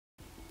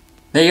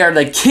They are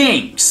the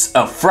kings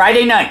of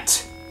Friday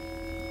night.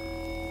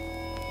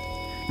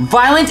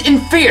 Violent and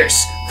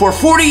fierce for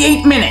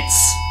 48 minutes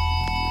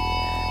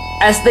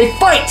as they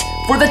fight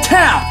for the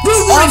town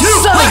of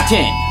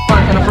Southington.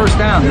 And a first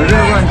down. They're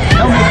going to run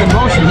helmet in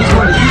motion. He's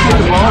going to keep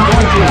the ball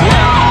going to his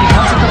left. He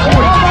comes at the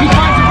 40. He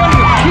finds a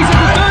runner. He's at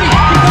the 30. He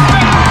comes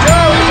back.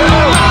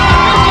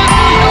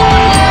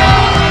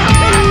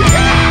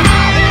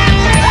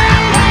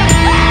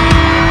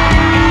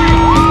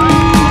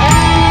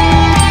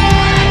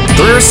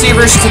 Three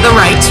receivers to the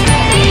right.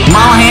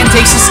 Mollahan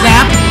takes a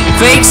snap,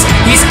 fakes,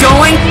 he's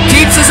going,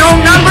 keeps his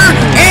own number,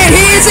 and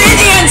he is in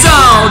the end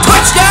zone!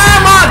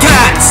 Touchdown,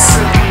 Wildcats!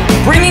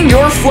 Bringing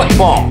your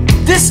football.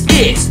 This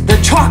is the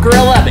Chalker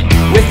 11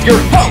 with your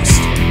host,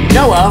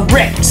 Noah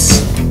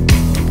Ricks.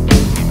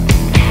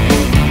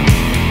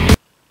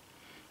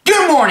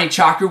 Good morning,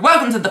 Chalker.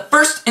 Welcome to the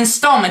first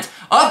installment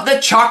of the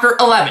Chalker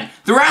 11.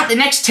 Throughout the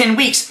next 10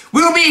 weeks,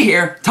 we will be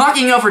here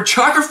talking over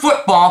Chalker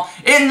football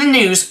and the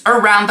news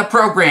around the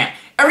program.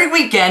 Every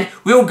weekend,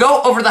 we will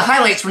go over the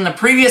highlights from the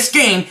previous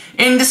game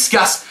and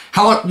discuss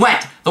how it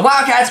went. The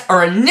Wildcats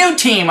are a new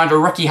team under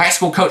rookie high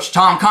school coach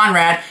Tom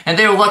Conrad, and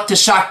they will look to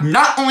shock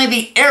not only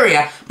the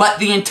area, but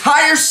the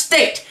entire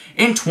state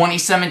in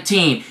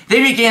 2017.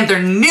 They began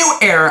their new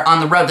era on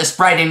the road this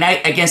Friday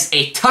night against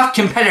a tough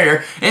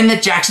competitor in the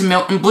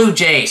Jackson-Milton Blue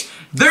Jays.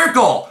 Their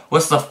goal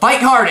was to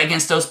fight hard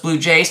against those Blue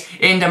Jays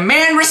and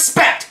demand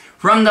respect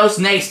from those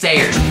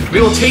naysayers.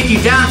 We will take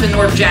you down to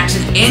North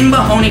Jackson in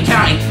Mahoney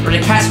County, where the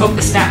Cats hope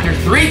to snap their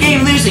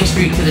 3-game losing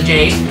streak to the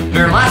Jays.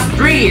 Their last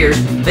 3 years,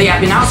 they have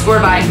been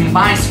outscored by a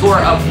combined score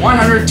of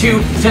 102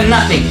 to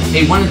nothing.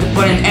 They wanted to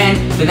put an end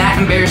to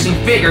that embarrassing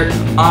figure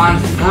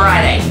on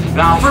Friday.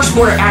 Now, first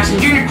quarter action,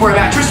 junior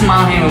quarterback Tristan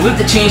Mollahan will loop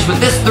the change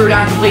with this third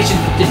down completion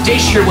to Jay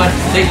Sherwood.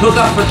 They hook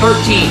up for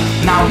 13.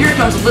 Now, here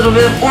comes a little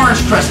bit of orange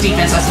crust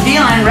defense as the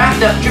D-line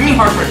wrapped up Jimmy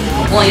Harper,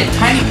 pulling a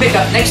tiny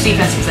pickup next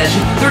defensive possession,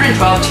 3rd and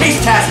 12. Chase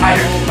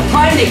Hider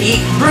applying the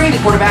heat, bringing the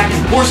quarterback and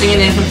forcing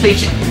an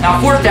incompletion. Now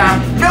 4th down,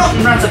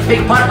 Milton runs a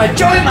big punt, but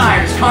Joey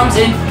Myers comes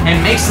in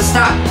and makes the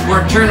stop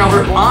for a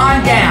turnover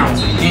on downs.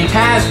 And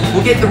Taz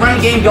will get the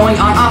run game going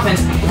on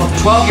offense with a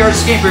 12-yard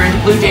scamper into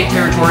Blue Jay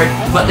territory,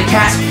 but the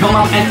Cats come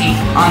up empty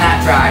on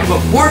that drive.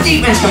 But more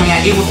defense coming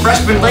at you with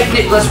freshman Blake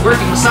Nicholas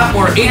working with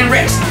sophomore Aiden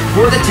Ricks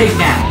for the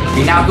takedown.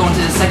 We now go into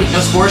the second,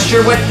 no score.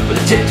 Sherwood with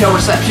a tiptoe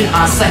reception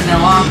on 2nd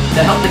and long to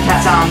help the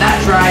Cats out on that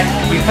drive.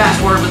 We fast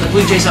forward with the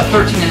Blue Jays up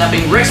 13-0.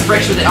 Ricks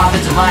breaks with the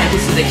offensive line,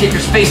 hits to the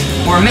kicker's face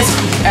for a missed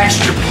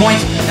extra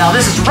point. Now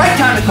this is the right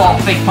time to call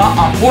a fake punt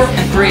on 4th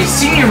and 3.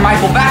 Senior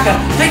Michael Backa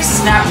takes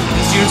the snap,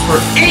 he shoots for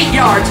 8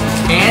 yards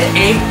and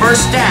a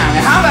first down.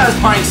 And how about his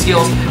punting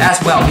skills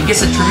as well? He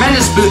gets a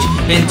tremendous boot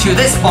into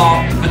this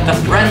ball with the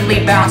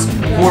friendly bounce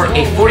for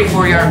a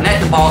 44-yard net.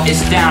 The ball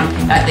is down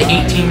at the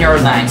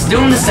 18-yard line.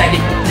 Still in the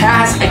second,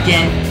 Taz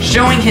again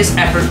showing his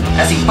effort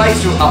as he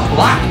fights through a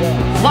flock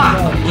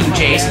of Blue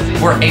Jays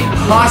for a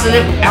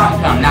positive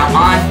outcome. Now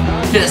on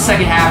to the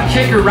second half,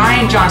 kicker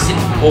Ryan Johnson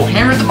will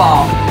hammer the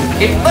ball.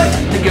 It looked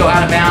to go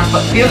out of bounds,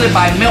 but fielded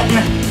by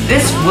Milton.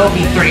 This will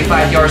be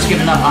 35 yards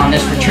given up on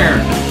this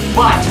return.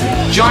 But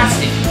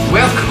Johnston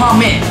will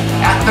come in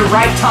at the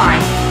right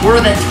time for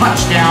the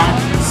touchdown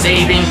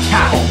saving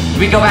tackle.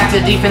 We go back to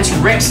the defense.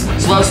 Ricks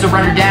slows the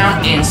runner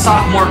down, and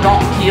sophomore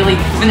Dalton Keeley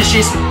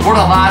finishes for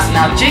the loss.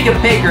 Now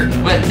Jacob Baker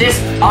with this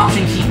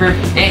option keeper,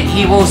 and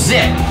he will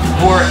zip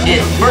for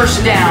his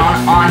first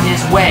down on his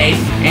way.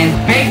 And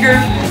Baker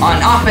on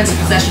offensive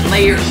possession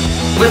later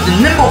with the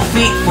nimble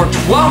feet for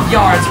 12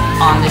 yards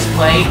on this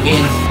play.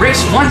 And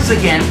Ricks once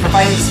again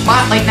providing the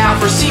spotlight now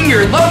for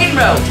senior Logan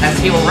Rhodes as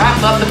he will wrap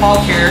up the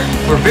ball carrier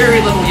for very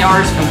little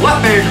yards. And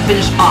what better to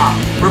finish off?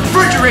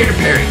 Refrigerator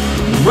Perry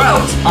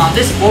Rhodes on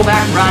this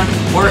fullback run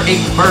for a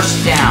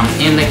first down.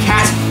 And the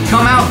Cats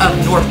come out of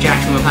North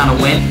Jackson without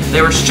a win.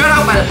 They were shut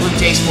out by the Blue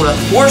Jays for the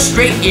 4th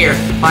straight year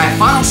by a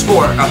final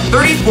score of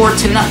 34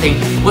 to nothing.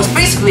 Was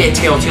basically a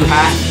tale of two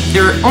halves. They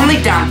were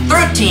only down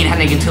 13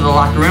 heading into the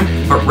locker room,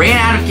 but ran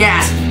out of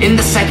gas in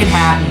the second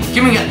half,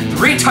 giving up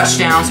 3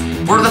 touchdowns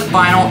for the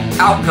final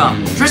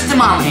outcome. Tristan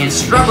Mollahan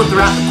struggled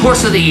throughout the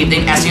course of the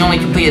evening as he only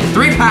completed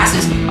 3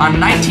 passes on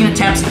 19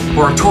 attempts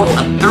for a total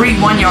of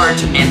 31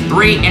 yards and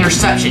 3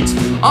 interceptions.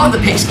 All of the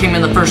picks came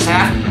in the first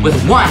half, with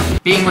 1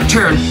 being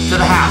returned to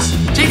the house.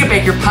 Jacob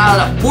Baker piled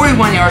up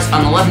 41 yards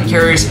on 11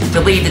 carries to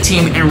lead the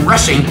team in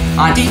rushing.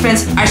 On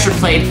defense, Eicher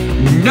played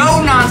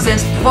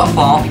no-nonsense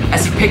football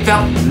as he picked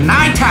up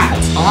 9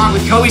 tackles, along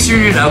with Kobe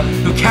Cernuto,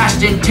 who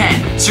cashed in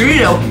 10.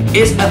 Cernuto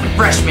is a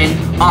freshman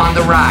on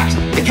the rise.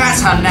 The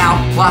Cats have now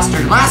lost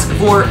their last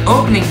 4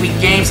 opening week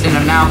games and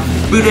have now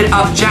booted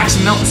up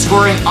Jackson-Milton,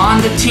 scoring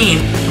on the team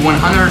to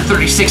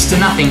 136 to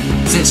nothing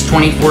since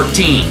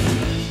 2014.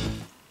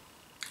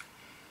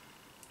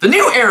 The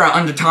new era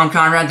under Tom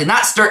Conrad did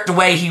not start the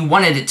way he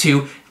wanted it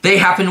to. They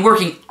have been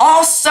working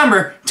all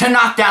summer to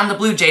knock down the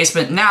Blue Jays,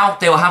 but now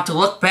they will have to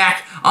look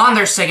back on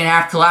their second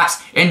half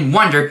collapse and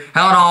wonder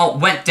how it all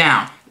went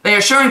down. They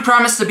are showing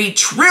promise to be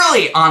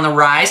truly on the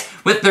rise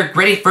with their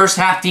gritty first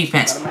half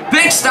defense.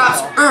 Big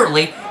stops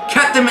early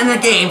kept them in the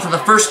game for the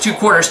first 2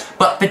 quarters,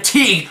 but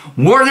fatigue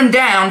wore them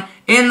down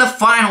in the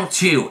final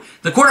 2.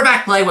 The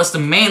quarterback play was the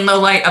main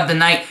lowlight of the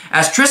night,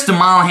 as Tristan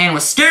Mollahan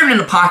was scared in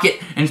the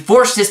pocket and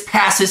forced his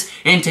passes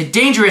into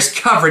dangerous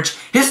coverage.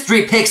 His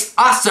 3 picks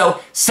also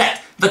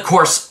set the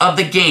course of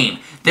the game.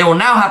 They will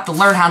now have to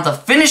learn how to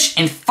finish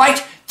and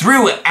fight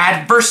through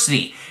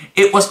adversity.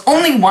 It was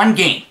only 1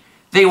 game.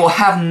 They will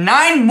have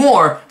 9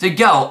 more to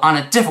go on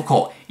a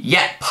difficult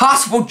yet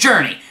possible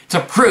journey to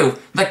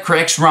prove the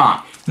critics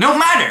wrong. No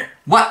matter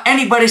what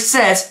anybody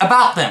says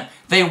about them,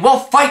 they will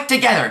fight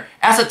together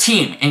as a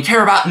team and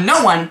care about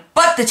no one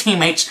but the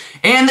teammates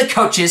and the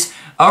coaches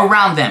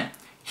around them.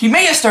 He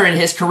may have started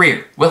his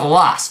career with a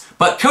loss,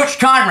 but Coach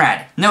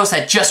Conrad knows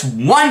that just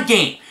 1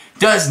 game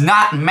does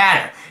not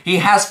matter. He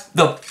has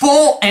the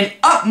full and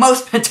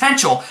utmost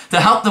potential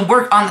to help them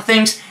work on the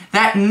things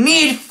that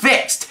need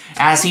fixed.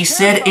 As he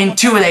said in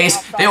 2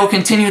 days, they will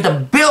continue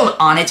to build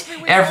on it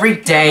every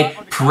day,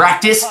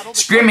 practice,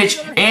 scrimmage,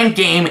 and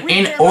game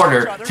in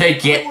order to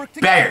get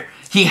better.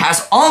 He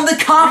has all the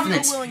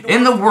confidence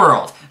in the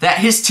world that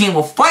his team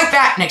will fight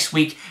back next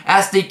week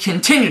as they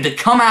continue to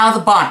come out of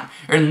the bottom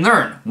and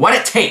learn what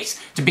it takes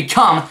to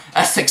become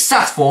a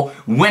successful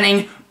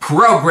winning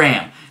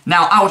program.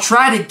 Now, I will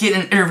try to get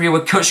an interview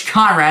with Coach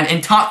Conrad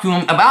and talk to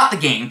him about the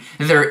game.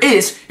 If there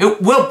is,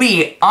 it will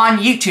be on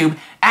YouTube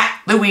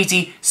at the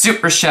Wheezy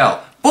Super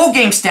Show. Full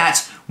game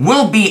stats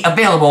will be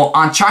available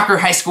on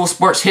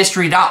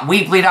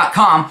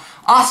chalkerhighschoolsportshistory.weebly.com.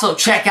 Also,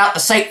 check out the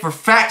site for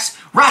facts,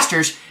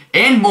 rosters,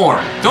 and more.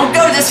 Don't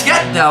go just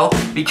yet, though,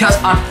 because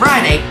on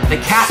Friday, the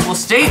Cats will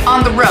stay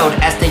on the road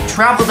as they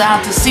travel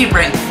down to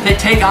Sebring to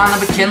take on the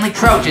McKinley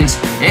Trojans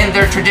in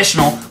their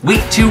traditional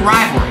Week 2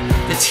 rivalry.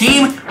 The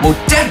team will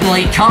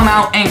definitely come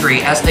out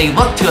angry as they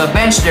look to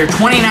avenge their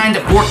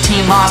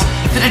 29-14 loss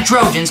to the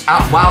Trojans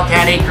out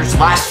Wildcat Acres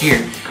last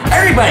year.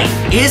 Everybody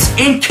is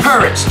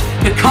encouraged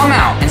to come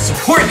out and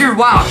support your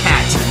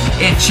Wildcats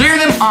and cheer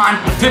them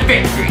on to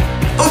victory.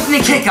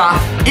 Opening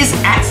kickoff is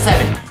at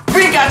 7.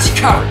 We got you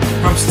covered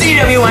from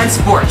CWN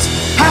Sports.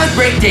 Have a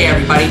great day,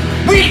 everybody.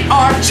 We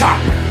are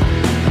Chalker.